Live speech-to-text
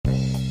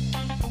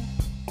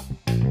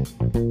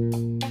Hey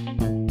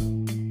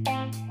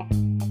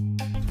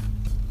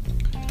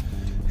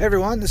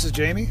everyone, this is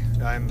Jamie.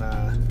 I'm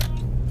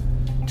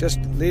just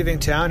leaving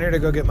town here to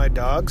go get my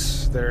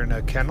dogs. They're in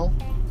a kennel.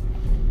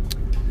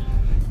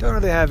 Don't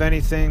really have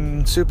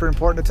anything super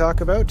important to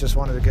talk about. Just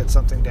wanted to get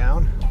something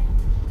down.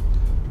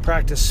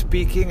 Practice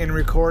speaking and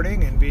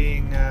recording and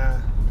being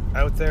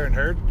out there and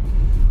heard.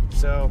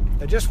 So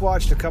I just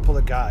watched a couple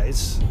of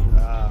guys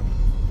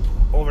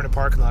over in the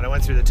parking lot. I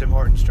went through the Tim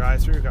Hortons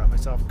drive-thru, got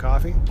myself a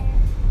coffee.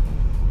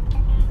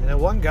 And then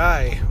one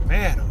guy,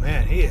 man, oh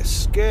man, he is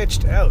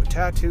sketched out.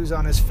 Tattoos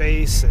on his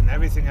face and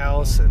everything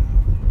else. And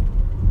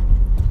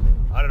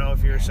I don't know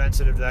if you're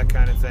sensitive to that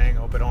kind of thing.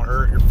 Hope it don't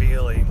hurt your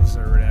feelings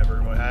or whatever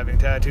about having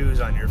tattoos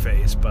on your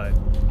face. But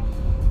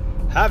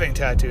having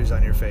tattoos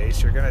on your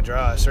face, you're going to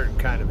draw a certain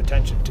kind of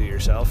attention to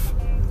yourself.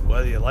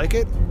 Whether you like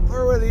it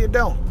or whether you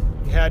don't.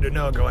 You had to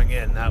know going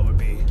in that would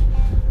be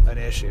an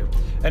issue.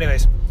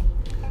 Anyways,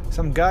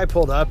 some guy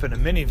pulled up in a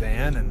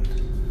minivan and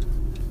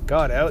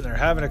got out, and they're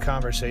having a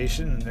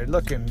conversation, and they're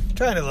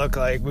trying to look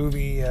like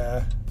movie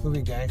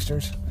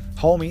gangsters,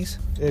 homies,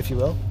 if you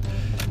will.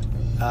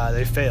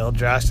 They failed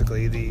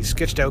drastically. The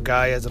sketched out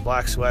guy has a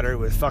black sweater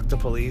with "fuck the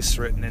police"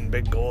 written in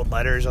big gold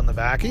letters on the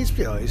back. He's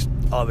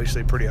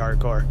obviously pretty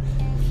hardcore.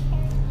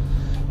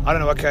 I don't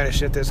know what kind of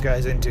shit this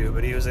guy's into,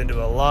 but he was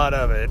into a lot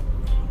of it.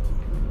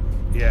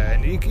 Yeah,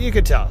 and you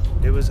could tell.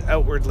 It was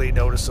outwardly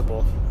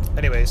noticeable.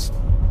 Anyways,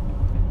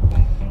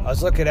 I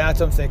was looking at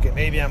them thinking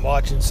maybe I'm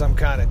watching some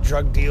kind of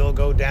drug deal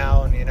go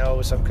down,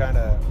 some kind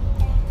of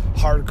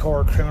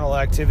hardcore criminal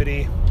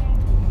activity.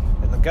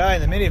 And the guy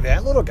in the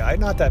minivan, little guy,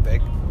 not that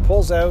big,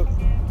 pulls out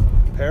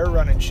a pair of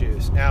running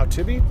shoes. Now,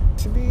 to be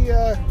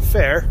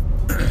fair,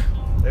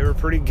 they were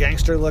pretty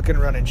gangster looking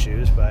running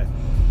shoes, but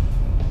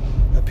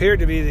appeared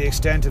to be the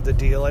extent of the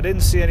deal. I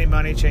didn't see any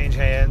money change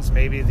hands.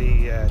 Maybe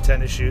the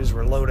tennis shoes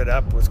were loaded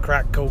up with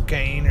crack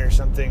cocaine or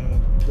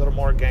something a little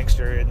more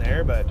gangster in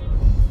there, but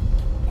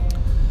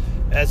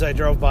as I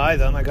drove by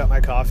them, I got my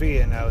coffee,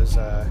 and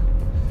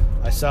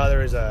I saw there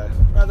was a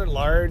rather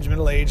large,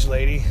 middle-aged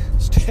lady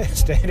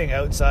standing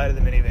outside of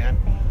the minivan.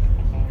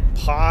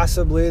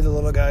 Possibly the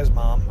little guy's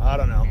mom. I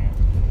don't know.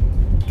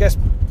 Guess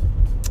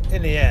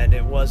in the end,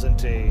 it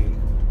wasn't a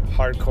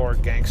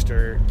hardcore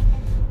gangster,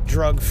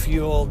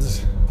 drug-fueled,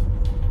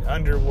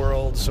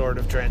 underworld sort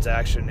of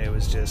transaction. It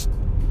was just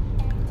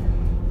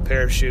a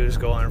pair of shoes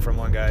going from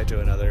one guy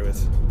to another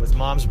with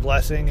mom's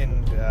blessing,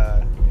 and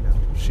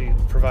she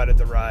provided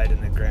the ride in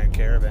the Grand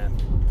Caravan.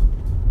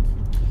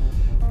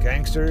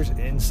 Gangsters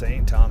in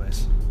St.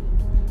 Thomas.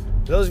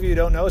 For those of you who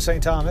don't know,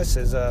 St. Thomas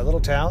is a little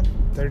town.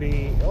 I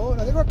think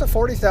we're up to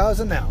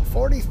 40,000 now.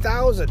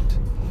 40,000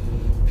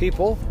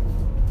 people.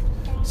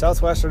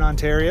 Southwestern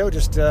Ontario,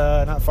 just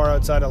not far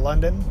outside of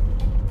London.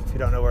 If you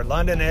don't know where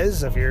London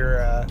is, if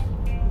you're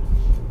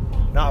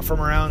not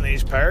from around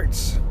these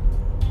parts,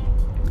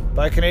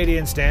 by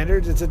Canadian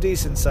standards, it's a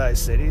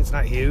decent-sized city. It's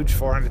not huge,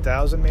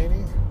 400,000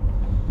 maybe.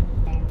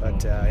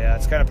 But yeah,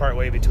 it's kind of part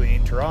way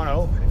between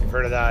Toronto, if you've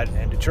heard of that,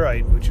 and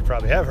Detroit, which you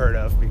probably have heard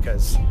of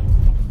because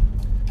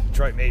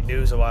Detroit made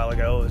news a while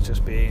ago as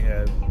just being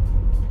a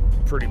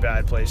pretty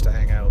bad place to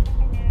hang out.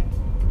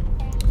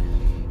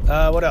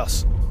 What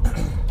else?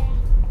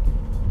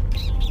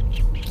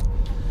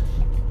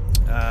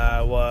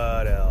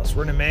 What else?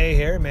 We're in May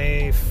here,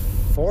 May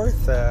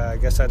 4th. I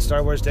guess that's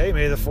Star Wars Day.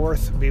 May the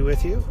 4th be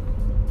with you.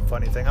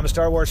 Funny thing, I'm a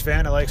Star Wars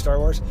fan. I like Star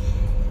Wars.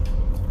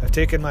 I've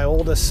taken my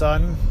oldest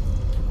son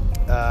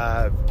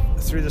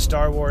through the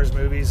Star Wars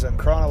movies in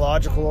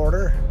chronological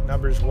order,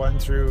 numbers 1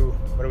 through,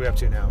 what are we up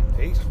to now?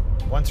 8?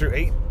 1 through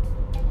 8.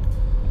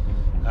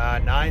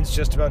 9's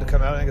just about to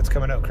come out. I think it's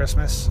coming out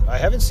Christmas. I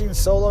haven't seen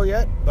Solo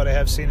yet, but I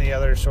have seen the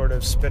other sort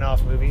of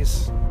spin-off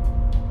movies.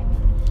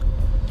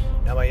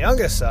 Now my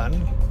youngest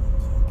son,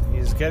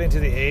 he's getting to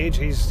the age,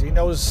 he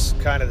knows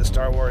kind of the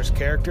Star Wars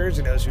characters.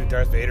 He knows who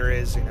Darth Vader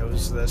is. He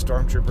knows the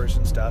stormtroopers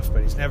and stuff,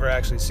 but he's never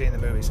actually seen the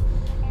movies.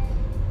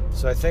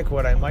 So I think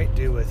what I might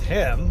do with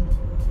him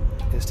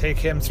is take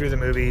him through the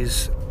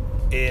movies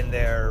in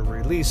their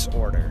release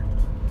order.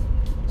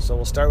 So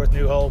we'll start with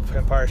New Hope,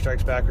 Empire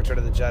Strikes Back, Return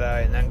of the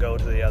Jedi, and then go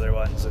to the other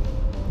ones. And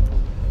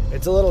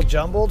it's a little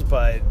jumbled,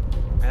 but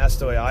that's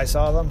the way I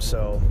saw them,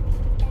 so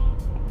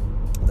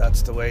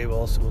that's the way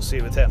we'll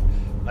see with him.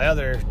 My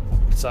other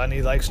son,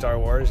 he likes Star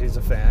Wars. He's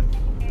a fan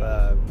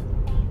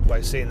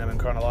by seeing them in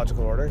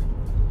chronological order.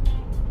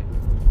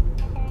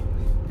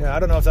 Yeah, I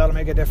don't know if that'll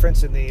make a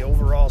difference in the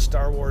overall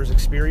Star Wars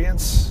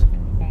experience,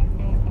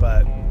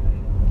 but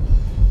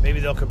maybe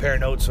they'll compare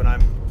notes when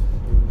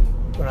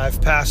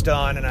I've passed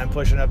on and I'm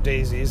pushing up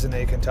daisies, and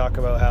they can talk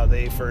about how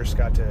they first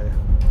got to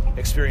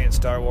experience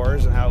Star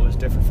Wars and how it was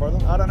different for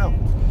them. I don't know.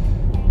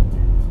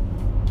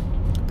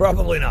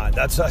 Probably not.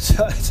 That's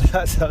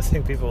not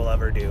something people will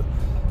ever do.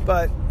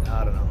 But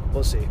I don't know.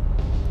 We'll see.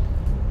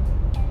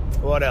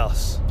 What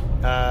else?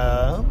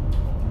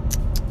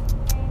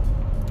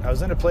 I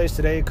was in a place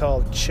today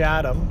called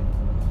Chatham.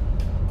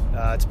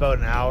 It's about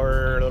an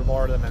hour, a little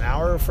more than an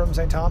hour from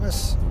St.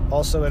 Thomas,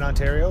 also in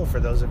Ontario, for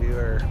those of you who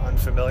are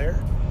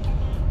unfamiliar.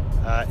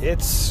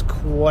 It's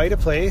quite a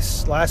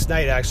place. Last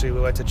night, actually,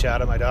 we went to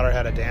Chatham. My daughter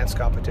had a dance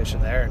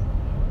competition there, and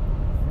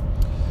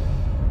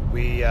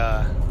we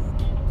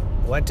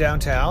went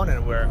downtown,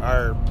 and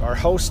our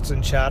hosts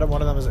in Chatham,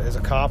 one of them is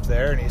a cop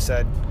there, and he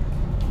said,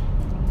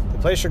 the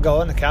place you're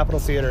going, the Capitol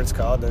Theatre it's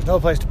called, there's no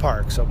place to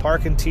park. So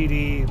park in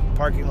TD,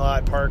 parking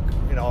lot, park,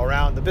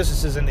 around the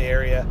businesses in the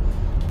area,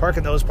 park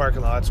in those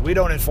parking lots. We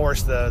don't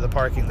enforce the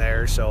parking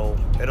there, so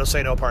it'll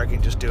say no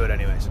parking, just do it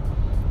anyways.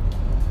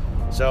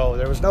 So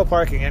there was no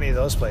parking any of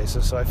those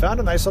places. So I found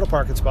a nice little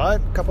parking spot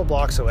a couple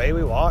blocks away.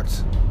 We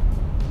walked.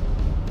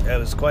 It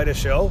was quite a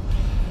show.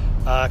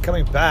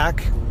 Coming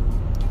back,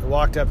 we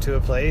walked up to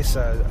a place.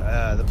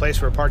 The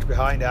place we were parked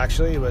behind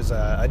actually was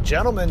a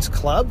gentleman's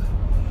club.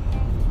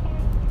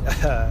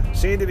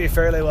 Seemed to be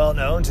fairly well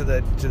known to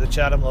the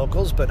Chatham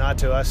locals, but not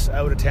to us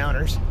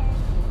out-of-towners.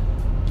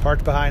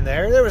 Parked behind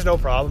there. There was no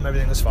problem.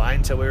 Everything was fine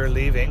until we were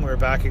leaving. We were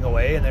backing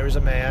away, and there was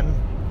a man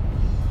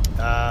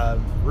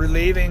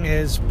relieving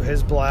his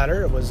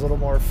bladder. It was a little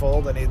more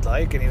full than he'd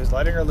like, and he was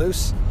letting her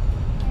loose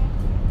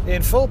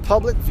in full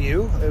public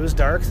view. It was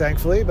dark,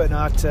 thankfully, but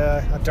not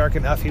dark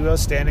enough. He was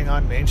standing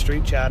on Main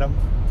Street, Chatham.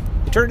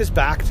 He turned his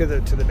back to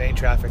the main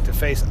traffic to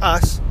face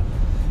us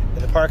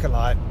in the parking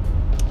lot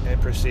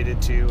and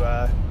proceeded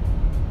to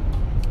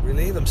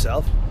relieve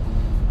himself.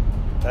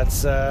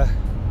 That's a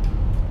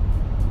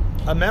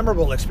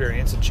memorable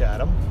experience in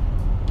Chatham.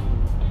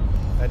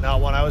 And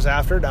not one I was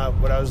after, not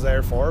what I was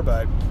there for,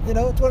 but,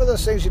 it's one of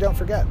those things you don't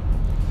forget.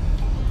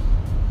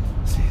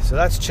 So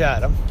that's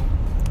Chatham.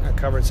 I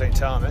covered St.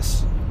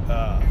 Thomas.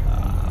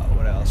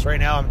 What else? Right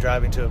now I'm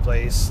driving to a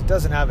place. It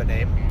doesn't have a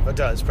name. It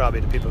does,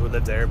 probably to people who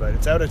live there, but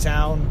it's out of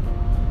town,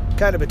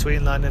 kind of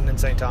between London and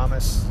St.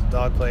 Thomas,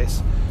 dog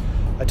place.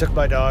 I took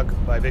my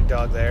big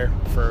dog there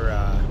for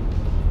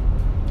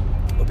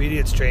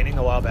obedience training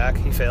a while back.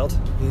 He failed.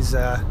 He's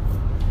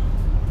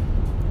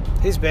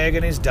big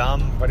and he's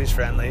dumb, but he's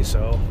friendly.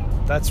 So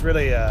that's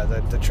really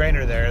the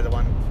trainer there. The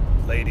one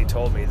lady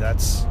told me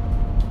that's,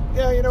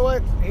 you know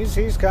what?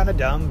 He's kind of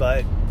dumb,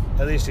 but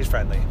at least he's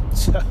friendly.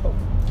 So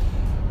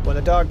when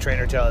the dog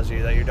trainer tells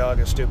you that your dog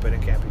is stupid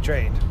and can't be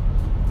trained,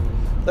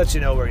 lets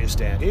you know where you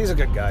stand. He's a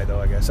good guy, though.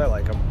 I guess I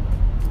like him.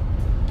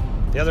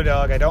 The other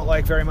dog I don't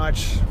like very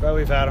much, but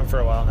we've had him for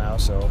a while now,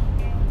 so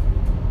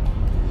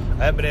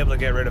I haven't been able to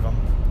get rid of him.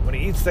 When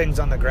he eats things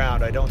on the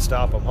ground, I don't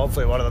stop him.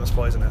 Hopefully one of them is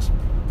poisonous.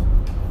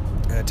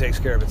 And it takes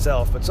care of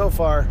itself. But so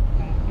far,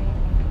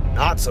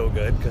 not so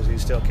good, because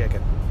he's still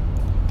kicking.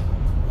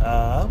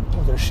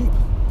 There's sheep.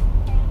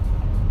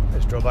 I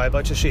just drove by a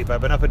bunch of sheep.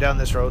 I've been up and down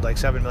this road like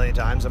 7 million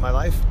times in my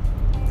life.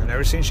 I've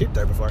never seen sheep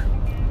there before.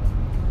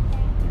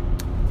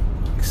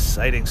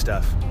 Exciting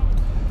stuff.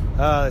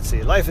 Let's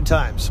see. Life and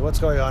Times. What's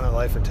going on in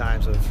Life and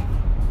Times of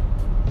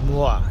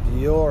moi,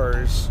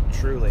 yours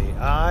truly?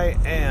 I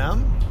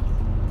am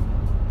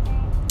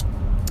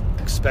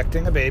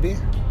expecting a baby.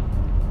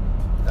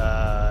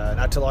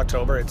 Not till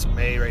October. It's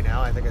May right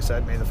now. I think I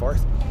said May the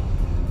 4th.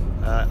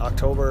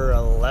 October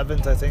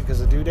 11th, I think, is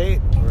the due date.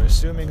 We're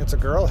assuming it's a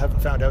girl.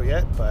 Haven't found out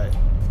yet, but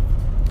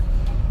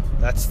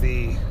that's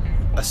the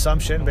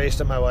assumption based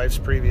on my wife's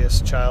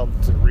previous child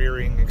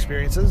rearing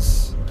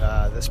experiences.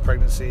 This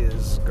pregnancy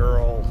is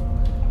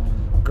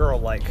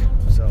girl-like.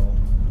 So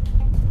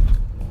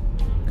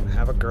I'm gonna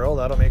have a girl.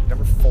 That'll make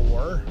number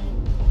 4.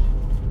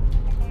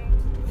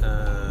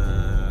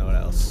 What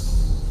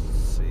else?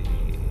 Let's see.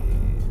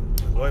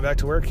 I'm going back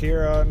to work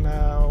here on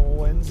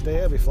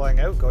Wednesday. I'll be flying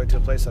out, going to a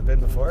place I've been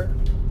before.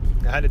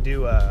 I had to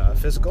do a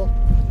physical.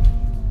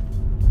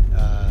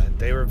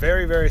 They were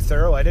very, very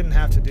thorough. I didn't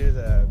have to do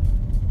the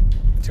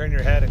turn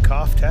your head and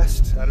cough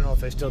test. I don't know if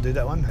they still do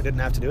that one. I didn't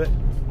have to do it.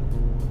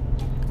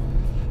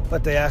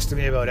 But they asked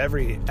me about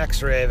every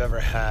x-ray I've ever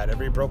had,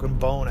 every broken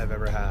bone I've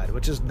ever had,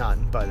 which is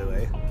none, by the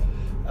way.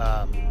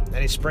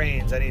 Any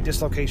sprains, any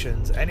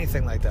dislocations,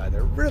 anything like that.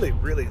 They're really,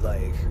 really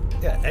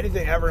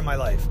anything ever in my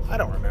life. I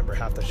don't remember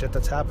half the shit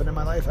that's happened in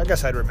my life. I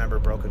guess I'd remember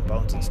broken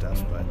bones and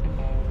stuff, but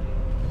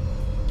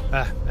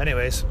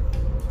anyways,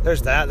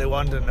 there's that. They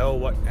wanted to know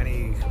what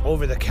any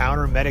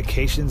over-the-counter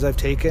medications I've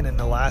taken in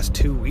the last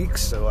 2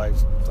 weeks. So I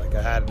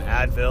had an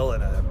Advil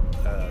and a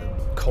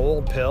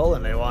cold pill,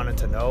 and they wanted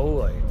to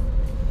know,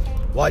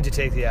 why'd you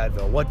take the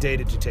Advil? What day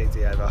did you take the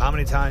Advil? How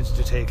many times did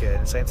you take it?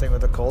 And same thing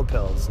with the cold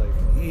pills.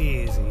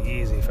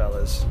 Easy,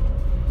 fellas.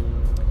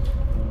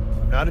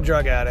 I'm not a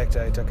drug addict.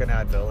 I took an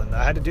Advil, and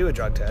I had to do a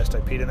drug test.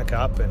 I peed in a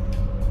cup and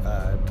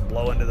to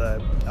blow into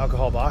the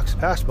alcohol box.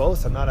 Passed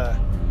both. I'm not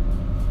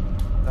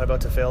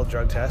about to fail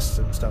drug tests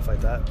and stuff like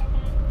that.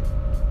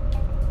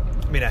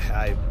 I mean,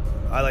 I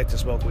like to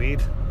smoke weed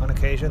on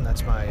occasion.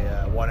 That's my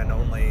one and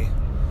only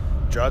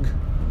drug,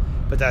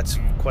 but that's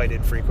quite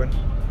infrequent.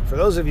 For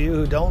those of you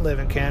who don't live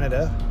in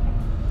Canada,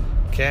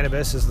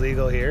 cannabis is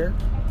legal here.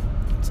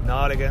 It's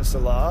not against the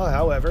law.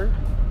 However,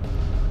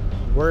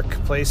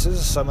 workplaces,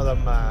 some of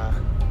them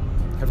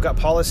have got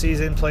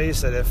policies in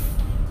place that if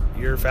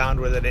you're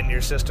found with it in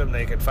your system,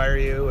 they can fire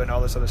you and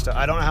all this other stuff.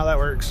 I don't know how that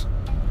works.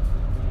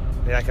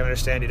 I mean, I can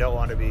understand you don't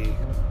want to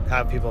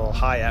have people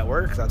high at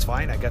work. That's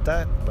fine. I get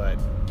that. But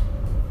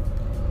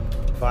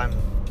if I'm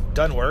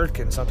done work,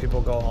 and some people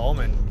go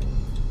home and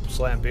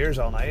slam beers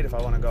all night, if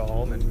I want to go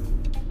home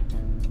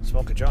and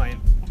smoke a joint,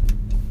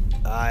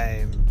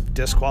 I'm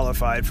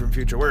disqualified from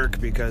future work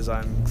because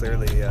I'm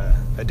clearly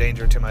a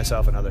danger to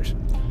myself and others.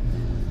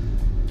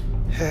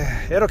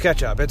 It'll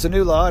catch up. It's a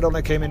new law. It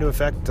only came into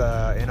effect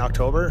in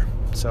October,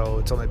 so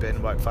it's only been,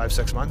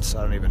 5-6 months?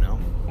 I don't even know.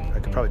 I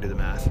could probably do the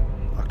math.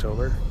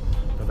 October,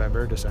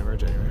 November, December,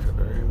 January,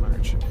 February,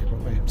 March, April,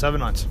 May. 7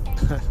 months.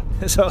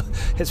 So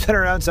it's been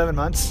around 7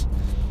 months.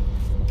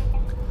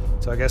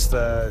 So I guess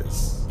the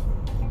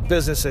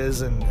businesses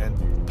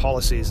and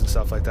policies and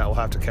stuff like that will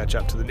have to catch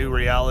up to the new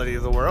reality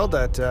of the world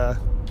that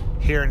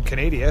here in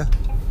Canada,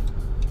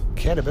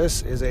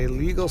 cannabis is a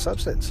legal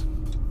substance.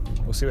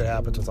 We'll see what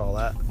happens with all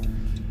that.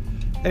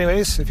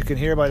 Anyways, if you can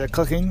hear by the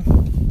clicking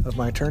of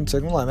my turn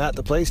signal, I'm at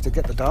the place to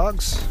get the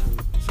dogs.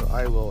 So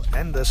I will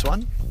end this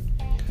one,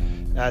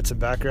 add some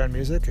background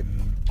music,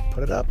 and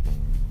put it up.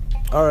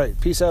 All right,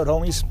 peace out,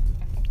 homies.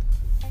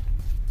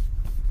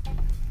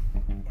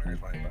 Where's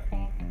my button?